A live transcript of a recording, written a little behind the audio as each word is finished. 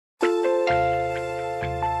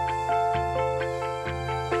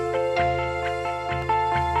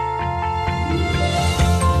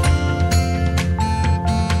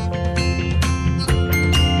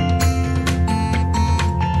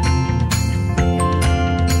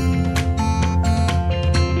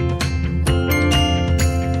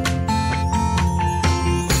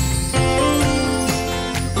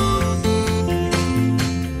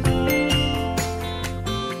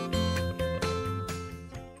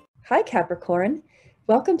Hi, Capricorn.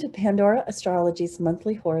 Welcome to Pandora Astrology's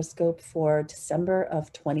monthly horoscope for December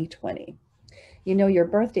of 2020. You know, your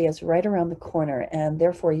birthday is right around the corner, and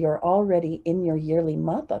therefore you're already in your yearly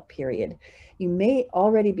mop-up period. You may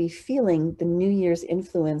already be feeling the New Year's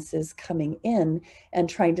influences coming in and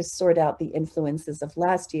trying to sort out the influences of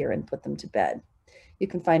last year and put them to bed. You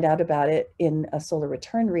can find out about it in a solar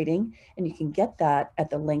return reading, and you can get that at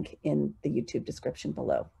the link in the YouTube description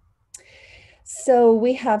below. So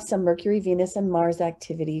we have some Mercury, Venus, and Mars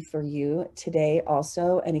activity for you today,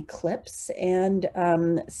 also an eclipse and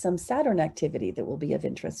some Saturn activity that will be of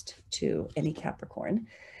interest to any Capricorn.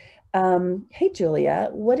 Hey, Julia,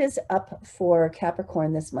 what is up for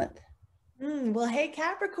Capricorn this month? Well, hey,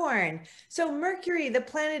 Capricorn. So Mercury, the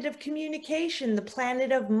planet of communication, the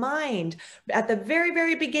planet of mind, at the very,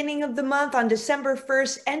 very beginning of the month on December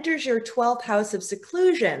 1st, enters your 12th house of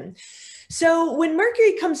seclusion. So when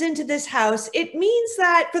Mercury comes into this house, it means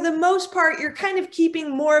that for the most part, you're kind of keeping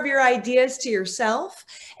more of your ideas to yourself.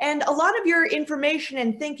 And a lot of your information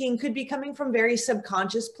and thinking could be coming from very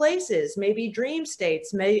subconscious places, maybe dream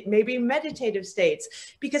states, maybe meditative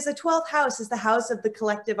states, because the 12th house is the house of the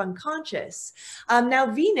collective unconscious. Now,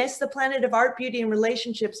 Venus, the planet of art, beauty, and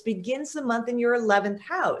relationships, begins the month in your 11th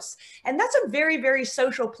house. And that's a very, very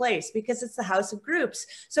social place because it's the house of groups.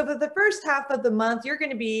 So for the first half of the month, you're going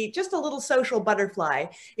to be just a little social butterfly.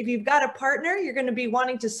 If you've got a partner, you're going to be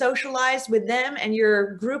wanting to socialize with them and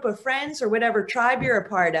your group of friends or whatever tribe you're a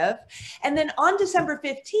part of. And then on December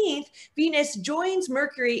 15th, Venus joins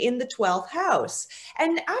Mercury in the 12th house.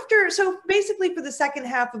 And so basically for the second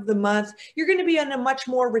half of the month, you're going to be in a much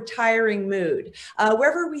more retiring mood.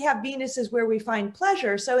 Wherever we have Venus is where we find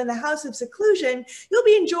pleasure. So in the house of seclusion, you'll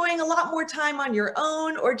be enjoying a lot more time on your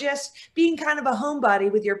own or just being kind of a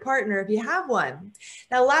homebody with your partner if you have one.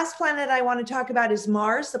 Now, last planet I want to talk about is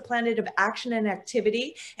Mars, the planet of action and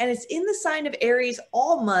activity. And it's in the sign of Aries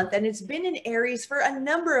all month. And it's been in Aries for a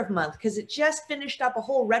number of months because it just finished up a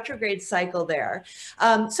whole retrograde cycle there.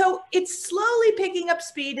 So it's slowly picking up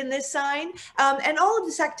speed in this sign. And all of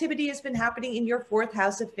this activity has been happening in your 4th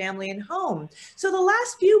house of family and home. So the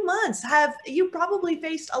last few months you probably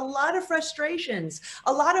faced a lot of frustrations,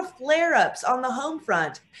 a lot of flare-ups on the home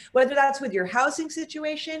front, whether that's with your housing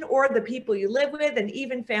situation or the people you live with and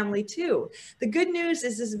even family too. The good news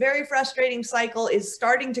is this very frustrating cycle is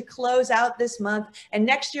starting to close out this month, and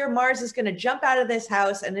next year Mars is going to jump out of this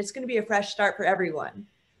house and it's going to be a fresh start for everyone.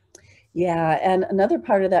 Yeah, and another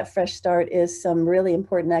part of that fresh start is some really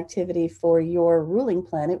important activity for your ruling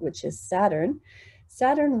planet, which is Saturn.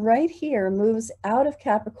 Saturn right here moves out of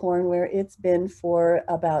Capricorn, where it's been for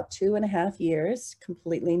about 2.5 years,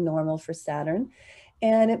 completely normal for Saturn.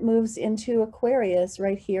 And it moves into Aquarius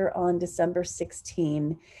right here on December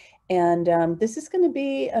 16. And this is going to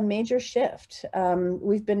be a major shift.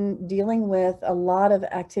 We've been dealing with a lot of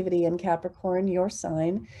activity in Capricorn, your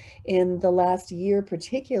sign, in the last year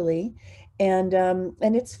particularly. And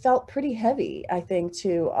it's felt pretty heavy, I think,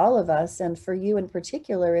 to all of us. And for you in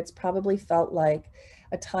particular, it's probably felt like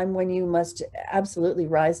a time when you must absolutely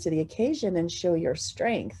rise to the occasion and show your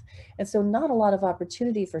strength. And so not a lot of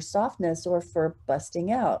opportunity for softness or for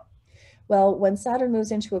busting out. Well, when Saturn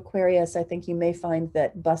moves into Aquarius, I think you may find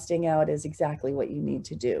that busting out is exactly what you need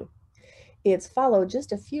to do. It's followed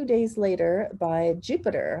just a few days later by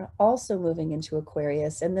Jupiter also moving into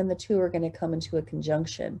Aquarius, and then the two are going to come into a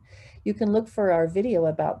conjunction. You can look for our video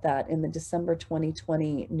about that in the December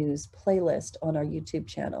 2020 news playlist on our YouTube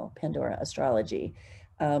channel, Pandora Astrology,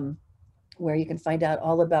 where you can find out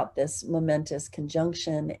all about this momentous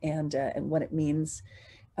conjunction and what it means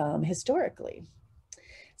historically.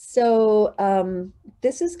 So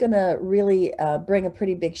this is going to really bring a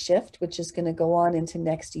pretty big shift, which is going to go on into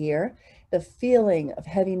next year. The feeling of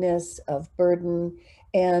heaviness, of burden,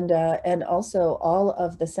 and also all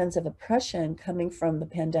of the sense of oppression coming from the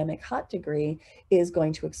pandemic hot degree is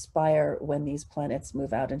going to expire when these planets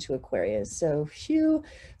move out into Aquarius. So phew,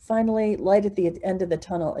 finally light at the end of the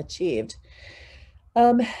tunnel achieved.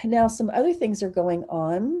 Now some other things are going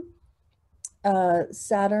on.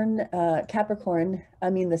 Saturn, Capricorn,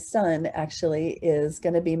 the sun actually is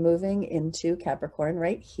going to be moving into Capricorn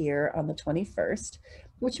right here on the 21st,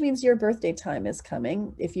 which means your birthday time is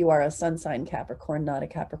coming if you are a sun sign Capricorn, not a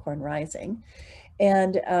Capricorn rising.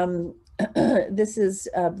 And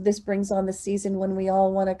this brings on the season when we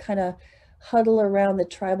all want to kind of huddle around the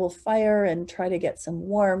tribal fire and try to get some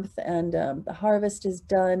warmth, and the harvest is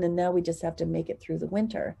done and now we just have to make it through the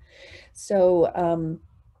winter. So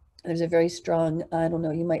there's a very strong, I don't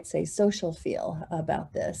know, you might say social feel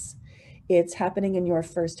about this. It's happening in your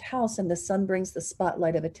first house, and the sun brings the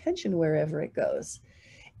spotlight of attention wherever it goes.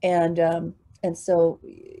 And so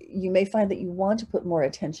you may find that you want to put more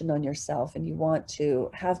attention on yourself and you want to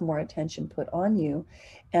have more attention put on you,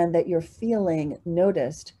 and that you're feeling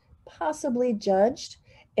noticed, possibly judged.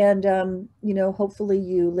 And, you know, hopefully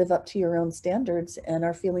you live up to your own standards and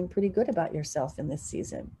are feeling pretty good about yourself in this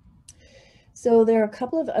season. So there are a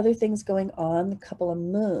couple of other things going on, a couple of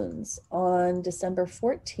moons. On December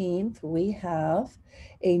 14th, we have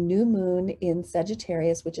a new moon in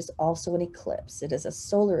Sagittarius, which is also an eclipse. It is a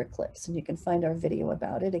solar eclipse, and you can find our video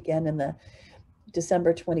about it again in the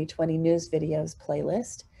December 2020 news videos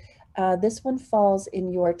playlist. This one falls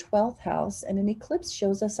in your 12th house, and an eclipse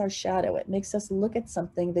shows us our shadow. It makes us look at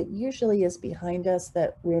something that usually is behind us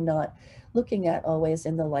that we're not looking at always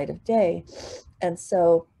in the light of day. And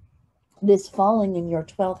so this falling in your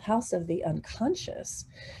 12th house of the unconscious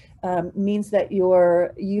means that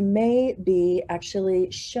you may be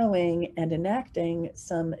actually showing and enacting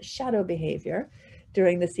some shadow behavior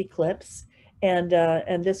during this eclipse, and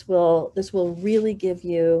this will really give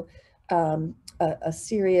you a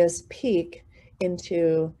serious peek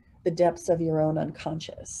into the depths of your own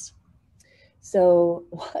unconscious. So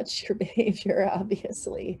watch your behavior,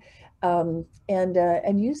 obviously, and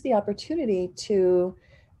use the opportunity to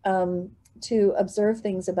observe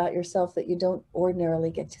things about yourself that you don't ordinarily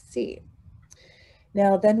get to see.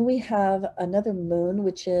 Now, then we have another moon,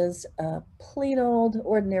 which is a plain old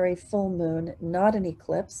ordinary full moon, not an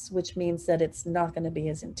eclipse, which means that it's not going to be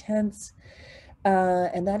as intense.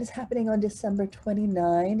 And that is happening on December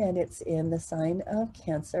 29, and it's in the sign of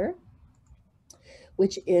Cancer,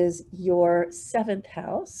 which is your 7th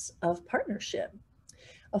house of partnership.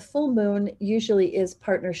 A full moon usually is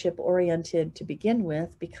partnership oriented to begin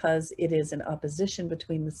with because it is an opposition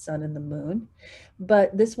between the sun and the moon.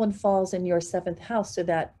 But this one falls in your 7th house, so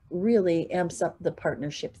that really amps up the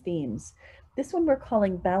partnership themes. This one we're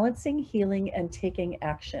calling balancing, healing, and taking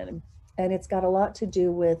action. And it's got a lot to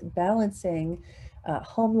do with balancing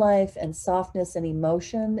home life and softness and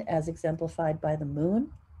emotion as exemplified by the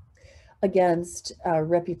moon against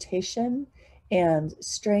reputation and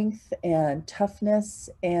strength and toughness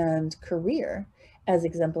and career as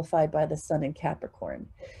exemplified by the sun in Capricorn.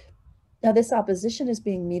 Now, this opposition is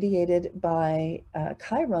being mediated by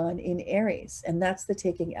Chiron in Aries, and that's the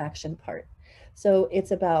taking action part. So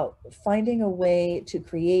it's about finding a way to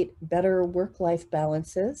create better work-life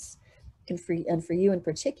balances. And for you in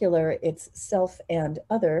particular, it's self and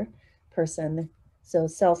other person, so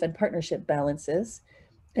self and partnership balances.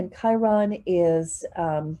 And Chiron is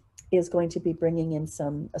going to be bringing in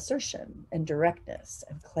some assertion and directness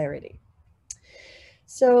and clarity.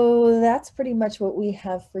 So that's pretty much what we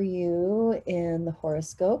have for you in the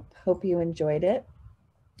horoscope. Hope you enjoyed it.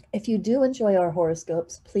 If you do enjoy our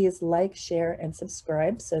horoscopes, please like, share, and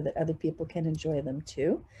subscribe so that other people can enjoy them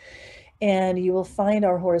too. And you will find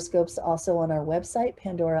our horoscopes also on our website,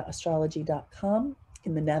 pandoraastrology.com.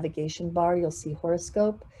 In the navigation bar, you'll see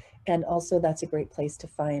horoscope. And also that's a great place to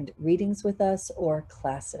find readings with us or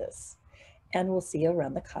classes. And we'll see you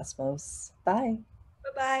around the cosmos. Bye.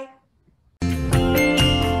 Bye-bye.